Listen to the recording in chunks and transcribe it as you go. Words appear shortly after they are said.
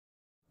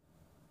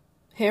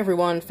Hey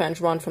everyone,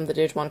 Fanjron from the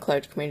Digimon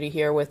Collector community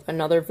here with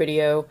another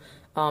video.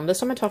 This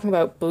time I'm talking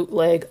about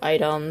bootleg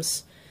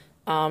items.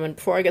 And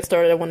before I get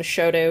started, I want to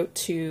shout out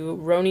to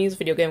Roni's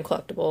Video Game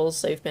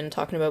Collectibles. They've been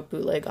talking about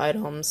bootleg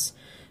items.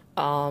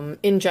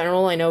 In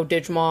general, I know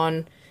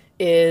Digimon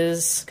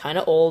is kind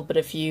of old, but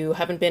if you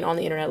haven't been on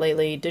the internet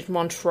lately,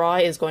 Digimon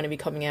Try is going to be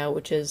coming out,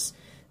 which is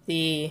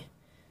the,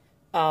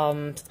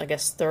 I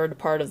guess, third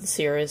part of the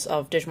series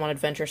of Digimon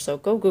Adventure. So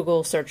go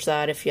Google, search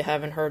that if you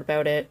haven't heard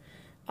about it.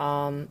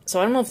 So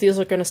I don't know if these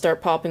are going to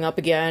start popping up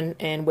again,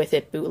 and with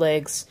it,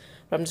 bootlegs,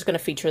 but I'm just going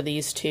to feature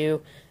these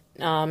two.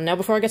 Now,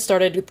 before I get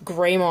started,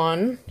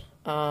 Greymon,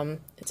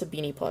 it's a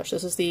beanie plush.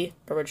 This is the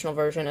original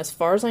version. As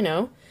far as I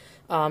know,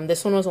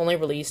 this one was only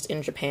released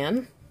in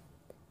Japan,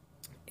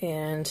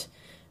 and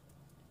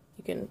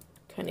you can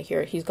kind of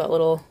hear it. He's got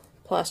little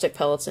plastic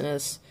pellets in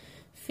his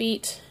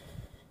feet,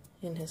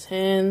 in his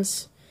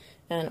hands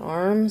and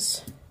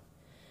arms,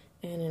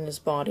 and in his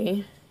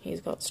body. He's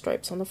got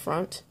stripes on the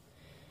front.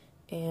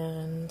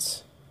 And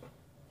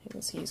you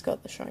can see he's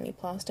got the shiny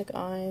plastic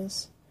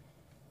eyes,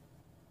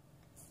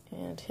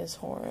 and his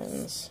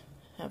horns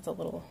have the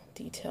little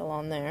detail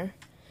on there.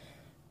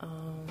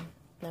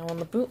 Now on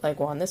the bootleg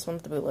one, this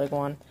one's the bootleg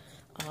one,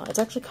 it's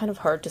actually kind of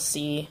hard to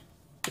see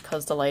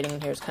because the lighting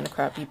in here is kind of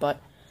crappy, but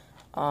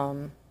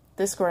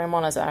this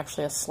Greymon is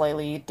actually a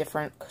slightly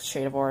different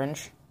shade of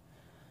orange.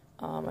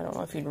 I don't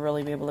know if you'd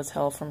really be able to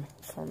tell from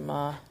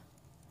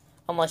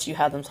unless you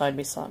had them side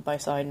by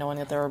side, knowing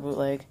that they're a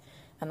bootleg.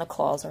 And the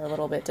claws are a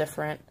little bit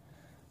different.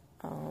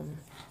 Try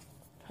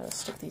to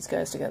stick these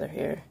guys together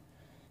here.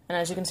 And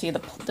as you can see,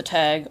 the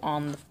tag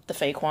on the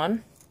fake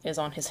one is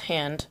on his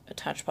hand,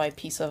 attached by a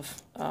piece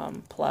of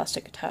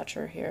plastic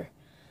attacher here.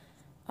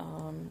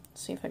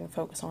 See if I can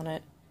focus on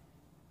it.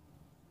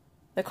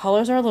 The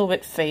colors are a little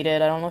bit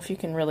faded. I don't know if you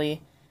can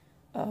really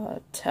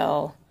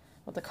tell,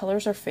 but the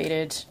colors are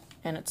faded,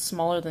 and it's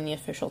smaller than the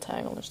official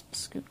tag. I'll just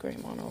scoot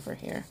Greymon over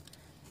here.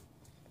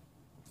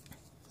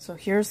 So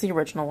here's the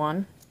original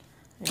one.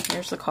 And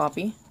here's the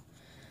copy,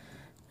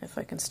 if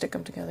I can stick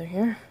them together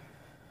here.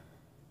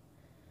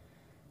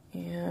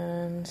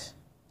 And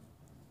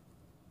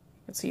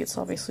you can see it's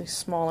obviously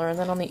smaller. And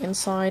then on the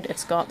inside,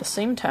 it's got the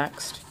same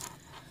text.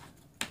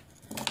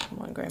 Come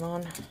on,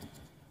 Greymon.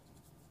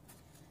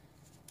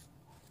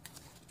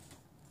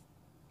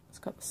 It's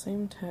got the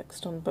same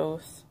text on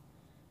both.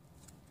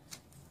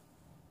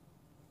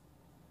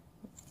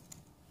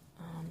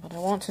 But I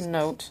want to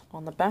note,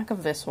 on the back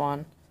of this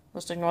one,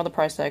 let's ignore the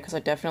price tag because I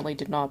definitely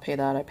did not pay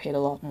that. I paid a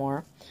lot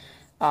more.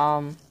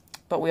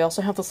 But we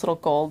also have this little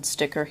gold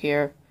sticker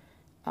here,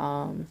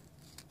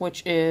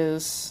 which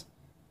is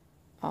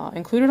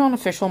included on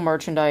official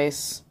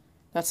merchandise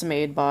that's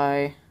made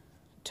by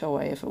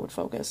Toei, if it would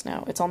focus.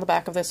 Now, it's on the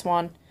back of this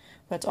one,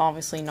 but it's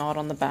obviously not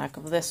on the back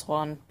of this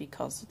one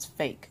because it's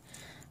fake.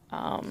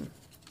 And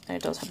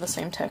it does have the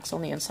same text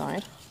on the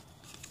inside.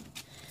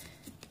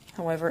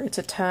 However, it's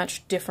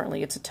attached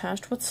differently. It's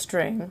attached with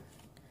string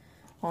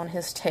on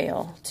his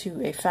tail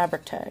to a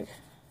fabric tag,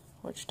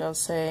 which does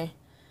say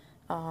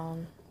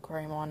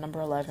Greymon number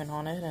 11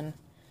 on it, and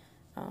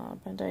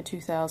Bandai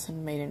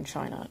 2000 made in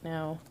China.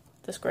 Now,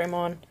 this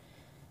Greymon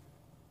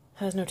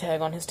has no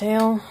tag on his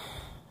tail,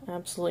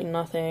 absolutely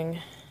nothing,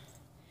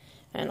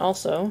 and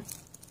also,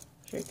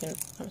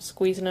 I'm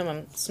squeezing him,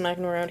 I'm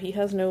smacking him around, he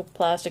has no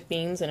plastic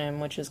beans in him,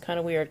 which is kind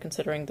of weird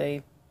considering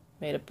they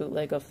made a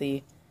bootleg of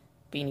the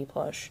beanie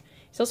plush.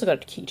 He's also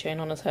got a keychain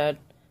on his head.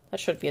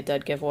 That should be a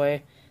dead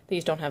giveaway.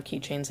 These don't have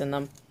keychains in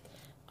them.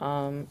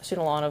 I've seen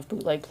a lot of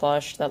bootleg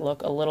plush that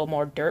look a little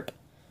more derp,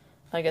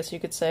 I guess you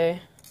could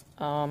say.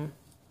 And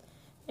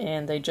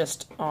they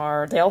just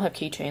are, they all have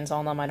keychains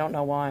on them, I don't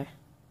know why.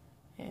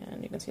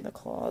 And you can see the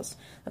claws.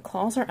 The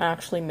claws are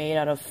actually made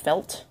out of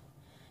felt.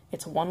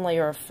 It's one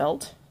layer of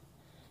felt.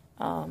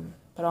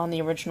 But on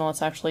the original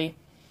it's actually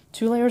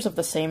 2 layers of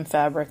the same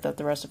fabric that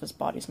the rest of his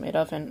body's made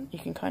of. And you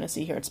can kind of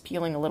see here it's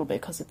peeling a little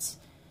bit because it's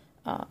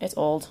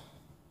old.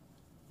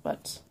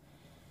 But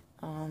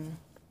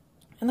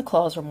and the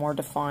claws are more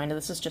defined.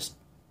 This is just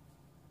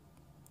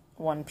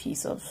one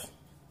piece of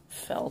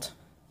felt.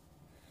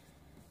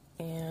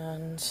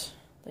 And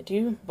they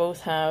do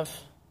both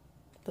have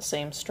the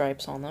same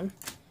stripes on them,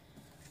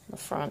 the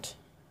front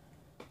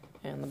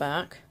and the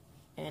back.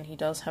 And he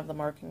does have the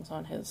markings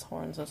on his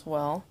horns as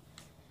well.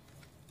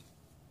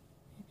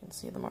 You can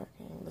see the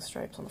marking, the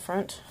stripes on the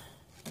front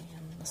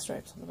and the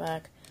stripes on the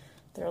back.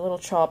 They're a little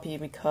choppy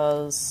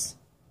because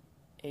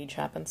age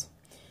happens.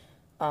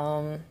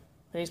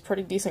 But he's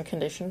pretty decent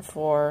condition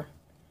for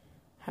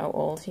how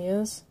old he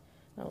is.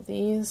 Now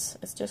these,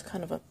 it's just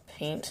kind of a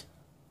paint,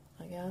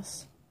 I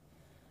guess.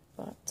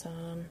 But,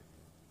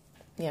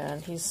 yeah,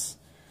 and he's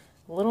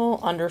a little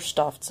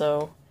understuffed,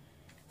 so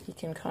he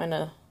can kind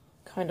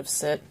of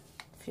sit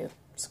if you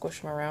squish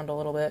him around a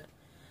little bit.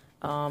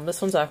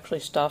 This one's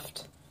actually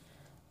stuffed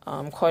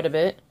quite a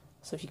bit,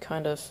 so he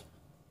kind of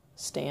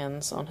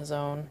stands on his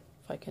own.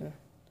 If I can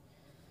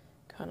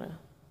kind of,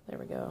 there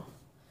we go.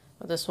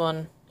 But this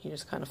one, he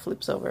just kind of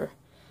flips over.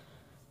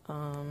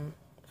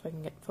 If I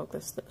can get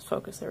focus,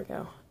 there we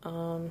go.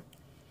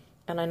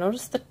 And I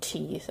noticed the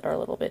teeth are a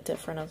little bit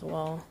different as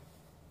well.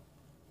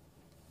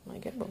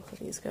 Might get both of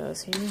these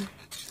guys here. You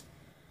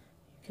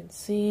can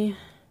see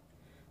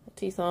the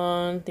teeth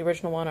on the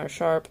original one are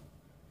sharp,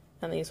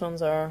 and these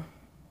ones are,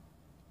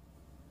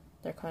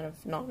 they're kind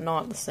of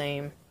not the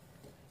same.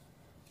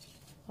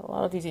 A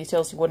lot of these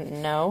details you wouldn't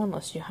know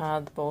unless you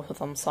had both of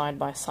them side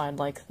by side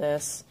like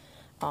this.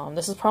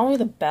 This is probably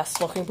the best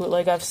looking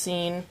bootleg I've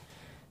seen,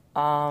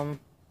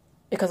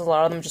 because a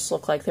lot of them just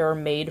look like they were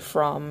made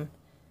from,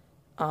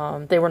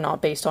 they were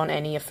not based on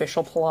any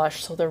official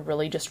plush, so they're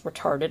really just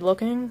retarded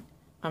looking.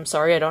 I'm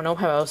sorry, I don't know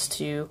how else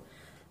to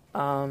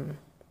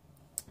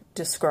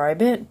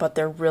describe it, but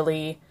they're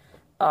really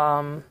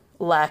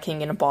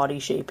lacking in a body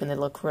shape and they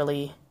look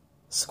really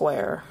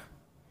square.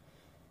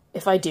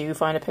 If I do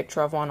find a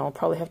picture of one, I'll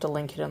probably have to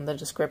link it in the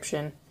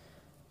description.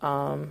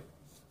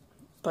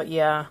 But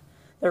yeah,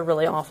 they're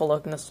really awful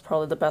looking. This is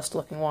probably the best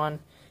looking one.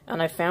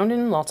 And I found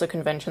in lots of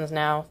conventions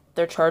now,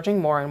 they're charging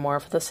more and more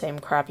for the same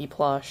crappy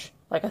plush.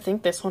 Like, I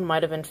think this one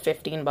might have been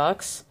 15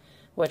 bucks,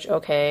 which,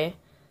 okay,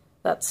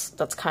 that's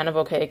kind of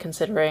okay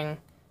considering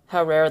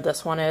how rare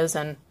this one is,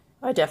 and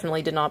I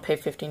definitely did not pay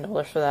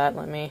 $15 for that,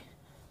 let me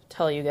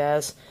tell you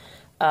guys.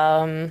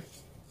 But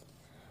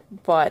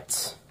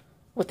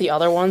with the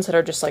other ones that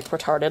are just, like,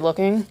 retarded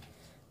looking,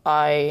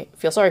 I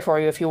feel sorry for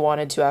you if you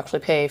wanted to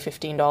actually pay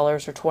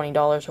 $15 or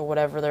 $20 or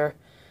whatever they're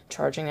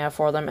charging now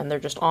for them, and they're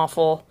just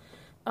awful.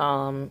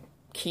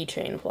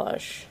 Keychain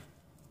plush.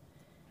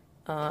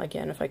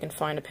 Again, if I can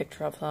find a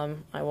picture of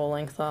them, I will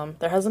link them.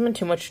 There hasn't been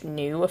too much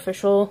new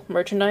official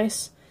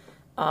merchandise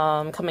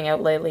coming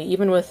out lately.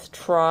 Even with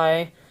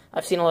Try,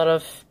 I've seen a lot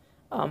of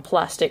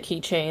plastic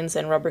keychains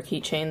and rubber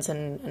keychains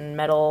and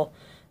metal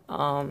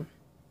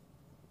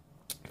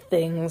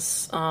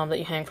things that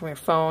you hang from your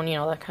phone, you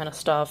know, that kind of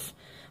stuff.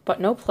 But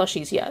no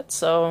plushies yet,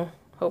 so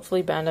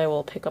hopefully Bandai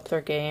will pick up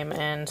their game,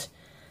 and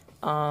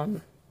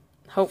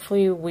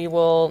hopefully we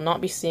will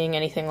not be seeing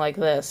anything like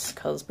this,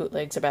 because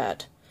bootlegs are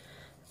bad.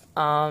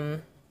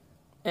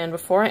 And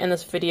before I end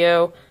this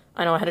video,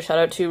 I know I had a shout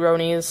out to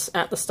Ronies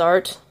at the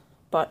start,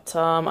 but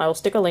I will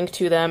stick a link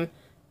to them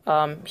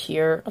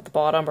here at the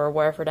bottom, or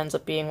wherever it ends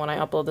up being when I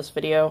upload this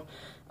video.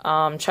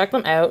 Check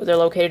them out. They're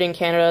located in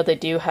Canada. They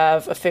do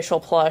have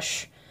official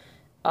plush,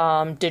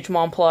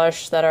 Digimon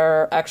plush that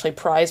are actually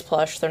prize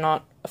plush. They're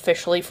not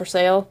officially for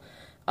sale,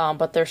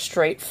 but they're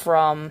straight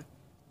from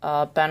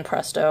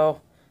Banpresto.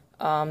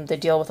 They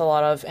deal with a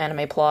lot of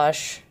anime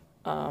plush,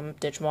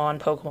 Digimon,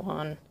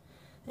 Pokemon,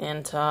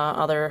 and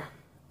other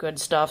good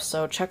stuff,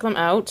 so check them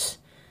out.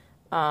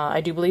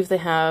 I do believe they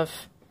have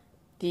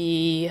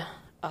the,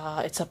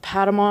 it's a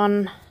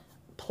Patamon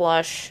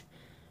plush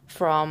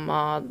from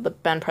the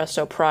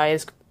Banpresto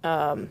prize,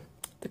 the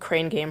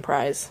Crane Game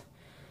prize,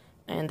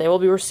 and they will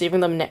be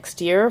receiving them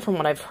next year from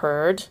what I've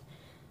heard.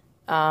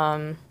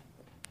 Even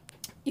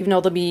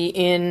though they'll be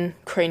in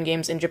Crane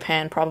Games in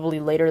Japan probably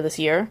later this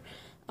year.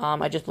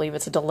 I just believe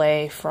it's a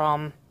delay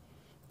from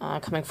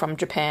coming from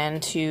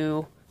Japan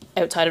to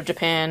outside of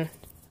Japan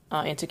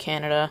into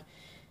Canada,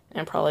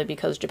 and probably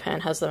because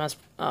Japan has them as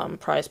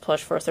prize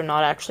plush first, they're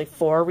not actually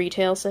for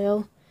retail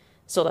sale,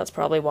 so that's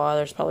probably why.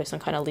 There's probably some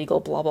kind of legal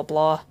blah blah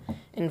blah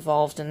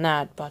involved in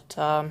that. But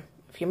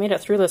if you made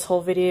it through this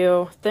whole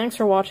video, thanks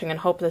for watching and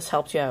hope this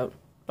helped you out.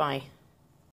 Bye.